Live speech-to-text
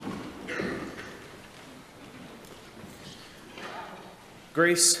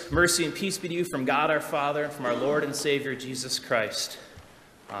Grace, mercy, and peace be to you from God our Father and from our Lord and Savior Jesus Christ.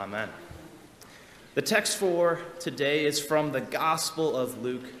 Amen. The text for today is from the Gospel of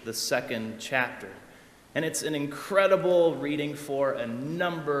Luke, the 2nd chapter. And it's an incredible reading for a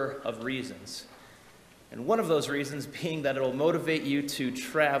number of reasons. And one of those reasons being that it'll motivate you to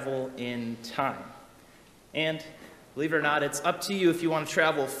travel in time. And believe it or not, it's up to you if you want to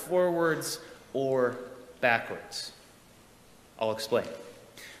travel forwards or backwards. I'll explain.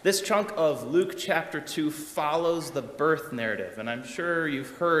 This chunk of Luke chapter 2 follows the birth narrative, and I'm sure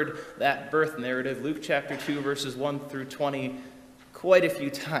you've heard that birth narrative, Luke chapter 2, verses 1 through 20, quite a few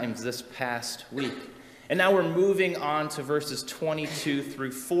times this past week. And now we're moving on to verses 22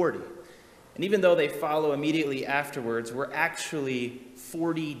 through 40. And even though they follow immediately afterwards, we're actually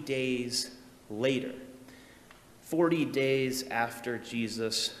 40 days later, 40 days after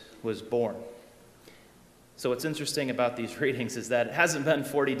Jesus was born. So what's interesting about these readings is that it hasn't been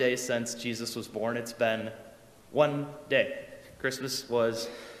 40 days since Jesus was born. It's been one day. Christmas was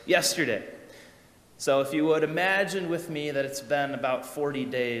yesterday. So if you would imagine with me that it's been about 40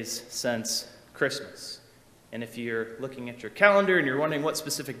 days since Christmas. And if you're looking at your calendar and you're wondering what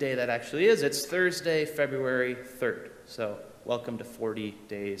specific day that actually is, it's Thursday, February 3rd. So welcome to 40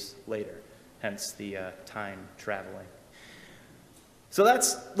 days later, hence the time traveling. So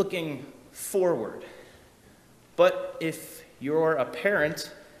that's looking forward. But if you're a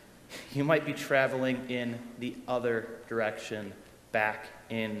parent, you might be traveling in the other direction, back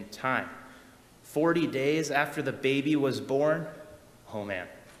in time. 40 days after the baby was born, oh man,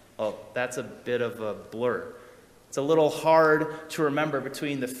 that's a bit of a blur. It's a little hard to remember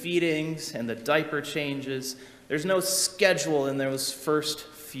between the feedings and the diaper changes. There's no schedule in those first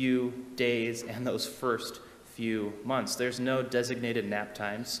few days and those first few months. There's no designated nap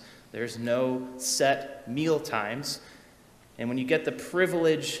times. There's no set meal times. And when you get the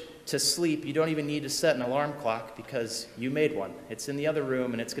privilege to sleep, you don't even need to set an alarm clock because you made one. It's in the other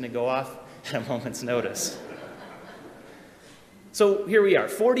room and it's going to go off at a moment's notice. So here we are,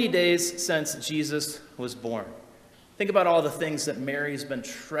 40 days since Jesus was born. Think about all the things that Mary's been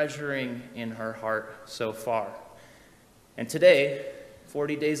treasuring in her heart so far. And today,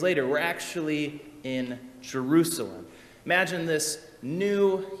 40 days later, we're actually in Jerusalem. Imagine this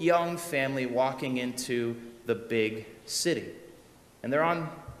new young family walking into the big city. And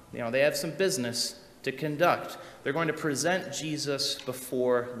they have some business to conduct. They're going to present Jesus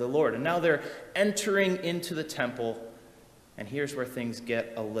before the Lord. And now they're entering into the temple. And here's where things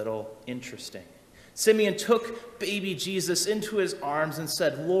get a little interesting. Simeon took baby Jesus into his arms and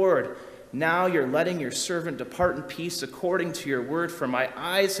said, "Lord, now you're letting your servant depart in peace according to your word, for my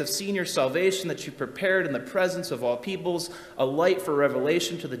eyes have seen your salvation that you prepared in the presence of all peoples, a light for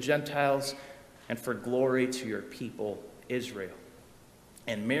revelation to the Gentiles and for glory to your people Israel."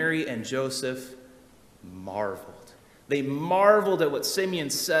 And Mary and Joseph marveled. They marveled at what Simeon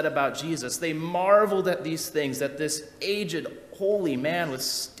said about Jesus. They marveled at these things, that this aged, holy man was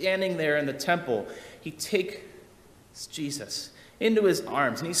standing there in the temple. He takes Jesus into his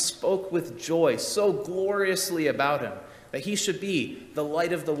arms, and he spoke with joy so gloriously about him that he should be the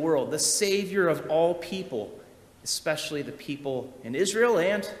light of the world, the Savior of all people, especially the people in Israel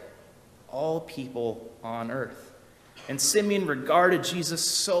and all people on earth. And Simeon regarded Jesus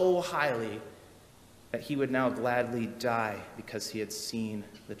so highly that he would now gladly die because he had seen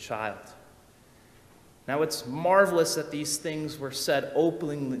the child. Now it's marvelous that these things were said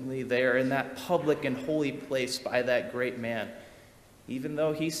openly there in that public and holy place by that great man, even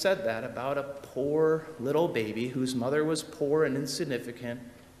though he said that about a poor little baby whose mother was poor and insignificant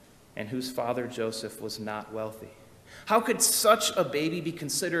and whose father Joseph was not wealthy. How could such a baby be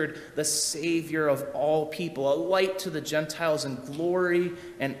considered the Savior of all people, a light to the Gentiles and glory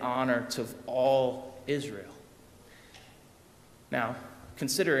and honor to all Israel? Now,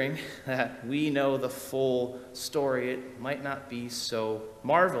 considering that we know the full story, it might not be so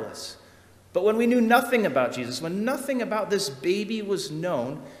marvelous. But when we knew nothing about Jesus, when nothing about this baby was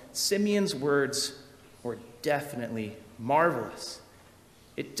known, Simeon's words were definitely marvelous.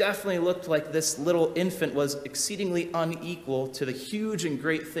 It definitely looked like this little infant was exceedingly unequal to the huge and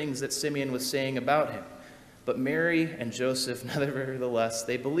great things that Simeon was saying about him. But Mary and Joseph, nevertheless,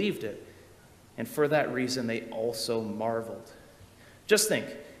 they believed it. And for that reason, they also marveled. Just think,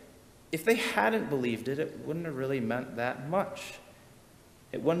 if they hadn't believed it, it wouldn't have really meant that much.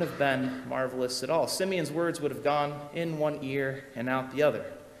 It wouldn't have been marvelous at all. Simeon's words would have gone in one ear and out the other.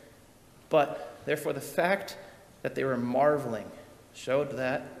 But, therefore, the fact that they were marveling showed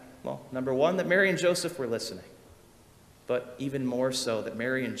that, well, number one, that Mary and Joseph were listening. But even more so, that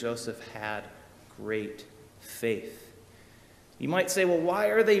Mary and Joseph had great faith. You might say, well, why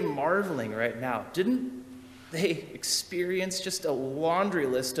are they marveling right now? Didn't they experience just a laundry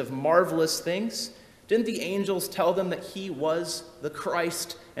list of marvelous things? Didn't the angels tell them that he was the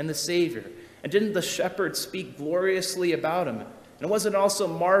Christ and the Savior? And didn't the shepherds speak gloriously about him? And wasn't it also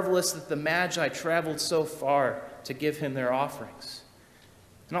marvelous that the Magi traveled so far to give him their offerings?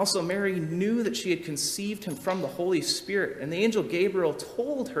 And also Mary knew that she had conceived him from the Holy Spirit, and the angel Gabriel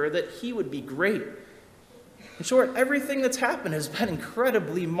told her that he would be great. In short, everything that's happened has been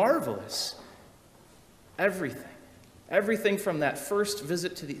incredibly marvelous. Everything. Everything from that first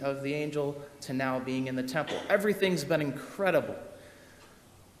visit of the angel to now being in the temple. Everything's been incredible.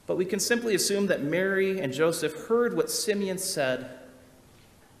 But we can simply assume that Mary and Joseph heard what Simeon said,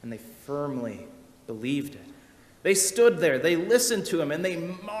 and they firmly believed it. They stood there, they listened to him, and they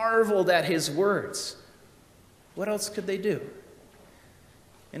marveled at his words. What else could they do?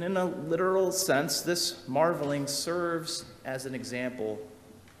 And in a literal sense, this marveling serves as an example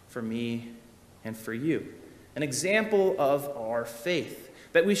for me and for you. An example of our faith,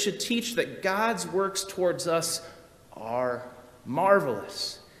 that we should teach that God's works towards us are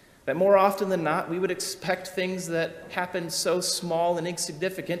marvelous. That more often than not, we would expect things that happen so small and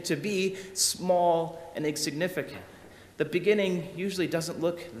insignificant to be small and insignificant. The beginning usually doesn't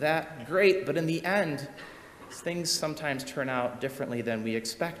look that great, but in the end, things sometimes turn out differently than we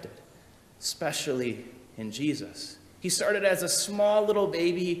expected, especially in Jesus. He started as a small little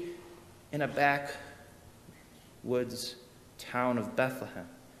baby in a backwoods town of Bethlehem,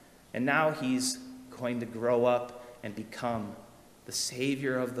 and now he's going to grow up and become the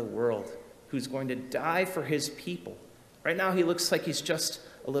Savior of the world, who's going to die for his people. Right now he looks like he's just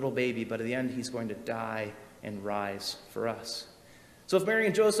a little baby, but at the end he's going to die and rise for us. So if Mary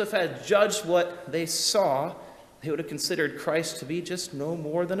and Joseph had judged what they saw, they would have considered Christ to be just no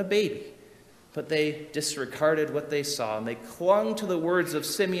more than a baby. But they disregarded what they saw, and they clung to the words of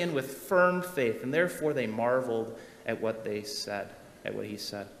Simeon with firm faith, and therefore they marveled at what he said.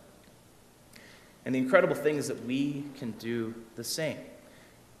 And the incredible thing is that we can do the same.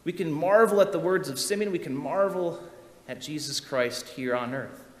 We can marvel at the words of Simeon. We can marvel at Jesus Christ here on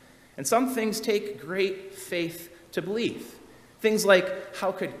earth. And some things take great faith to believe. Things like,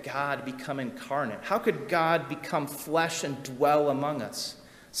 how could God become incarnate? How could God become flesh and dwell among us?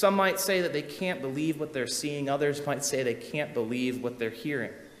 Some might say that they can't believe what they're seeing. Others might say they can't believe what they're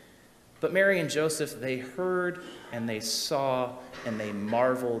hearing. But Mary and Joseph, they heard and they saw and they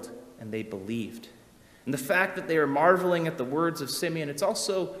marveled and they believed. And the fact that they are marveling at the words of Simeon, it's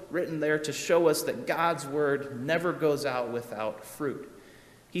also written there to show us that God's word never goes out without fruit.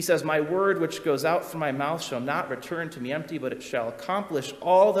 He says, my word which goes out from my mouth shall not return to me empty, but it shall accomplish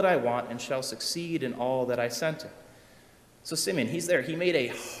all that I want and shall succeed in all that I sent it. So Simeon, he's there. He made a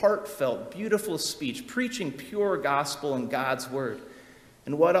heartfelt, beautiful speech, preaching pure gospel and God's word.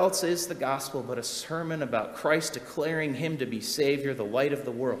 And what else is the gospel but a sermon about Christ declaring him to be Savior, the light of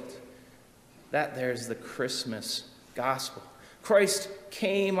the world? That there's the Christmas gospel. Christ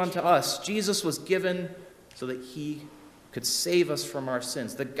came unto us. Jesus was given so that he could save us from our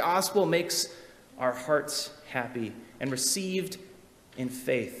sins. The gospel makes our hearts happy, and received in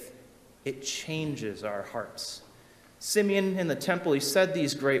faith, it changes our hearts. Simeon in the temple, he said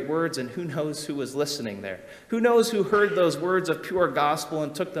these great words, and who knows who was listening there? Who knows who heard those words of pure gospel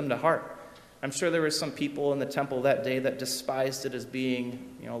and took them to heart? I'm sure there were some people in the temple that day that despised it as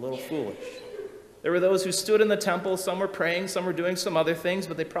being, a little foolish. There were those who stood in the temple. Some were praying, some were doing some other things,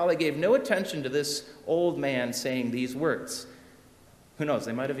 but they probably gave no attention to this old man saying these words. Who knows?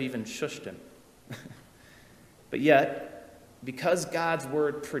 They might have even shushed him. But yet, because God's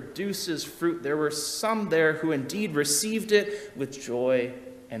word produces fruit, there were some there who indeed received it with joy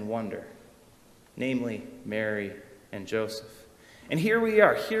and wonder, namely Mary and Joseph. And here we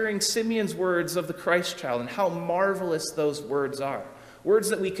are, hearing Simeon's words of the Christ child and how marvelous those words are. Words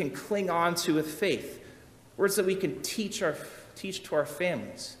that we can cling on to with faith. Words that we can teach to our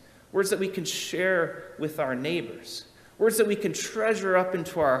families. Words that we can share with our neighbors. Words that we can treasure up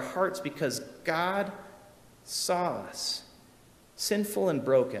into our hearts because God saw us, sinful and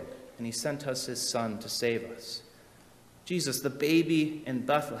broken, and he sent us his son to save us. Jesus, the baby in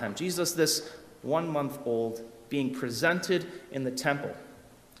Bethlehem. Jesus, this 1-month-old being presented in the temple.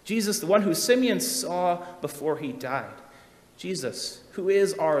 Jesus, the one who Simeon saw before he died. Jesus, who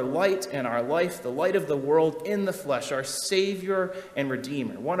is our light and our life, the light of the world in the flesh, our Savior and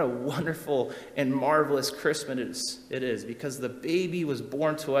Redeemer. What a wonderful and marvelous Christmas it is, because the baby was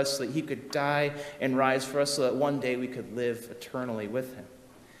born to us so that he could die and rise for us so that one day we could live eternally with him.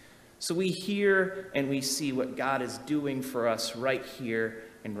 So we hear and we see what God is doing for us right here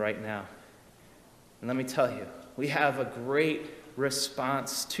and right now. And let me tell you, we have a great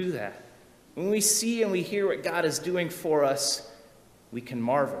response to that. When we see and we hear what God is doing for us, we can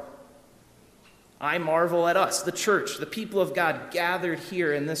marvel. I marvel at us, the church, the people of God gathered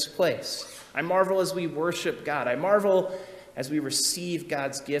here in this place. I marvel as we worship God. I marvel as we receive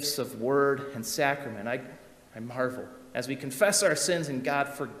God's gifts of word and sacrament. I marvel as we confess our sins and God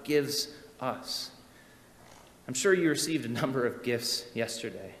forgives us. I'm sure you received a number of gifts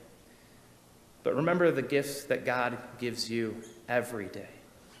yesterday. But remember the gifts that God gives you every day.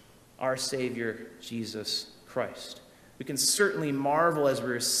 Our Savior, Jesus Christ. We can certainly marvel as we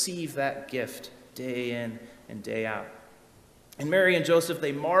receive that gift day in and day out. And Mary and Joseph,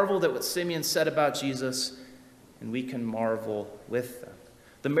 they marveled at what Simeon said about Jesus, and we can marvel with them.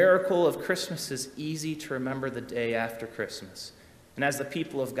 The miracle of Christmas is easy to remember the day after Christmas. And as the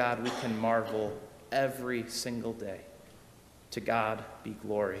people of God, we can marvel every single day. To God be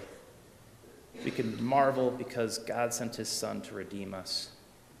glory. We can marvel because God sent his Son to redeem us.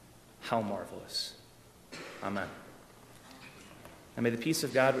 How marvelous. Amen. And may the peace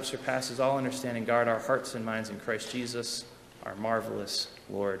of God, which surpasses all understanding, guard our hearts and minds in Christ Jesus, our marvelous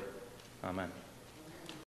Lord. Amen.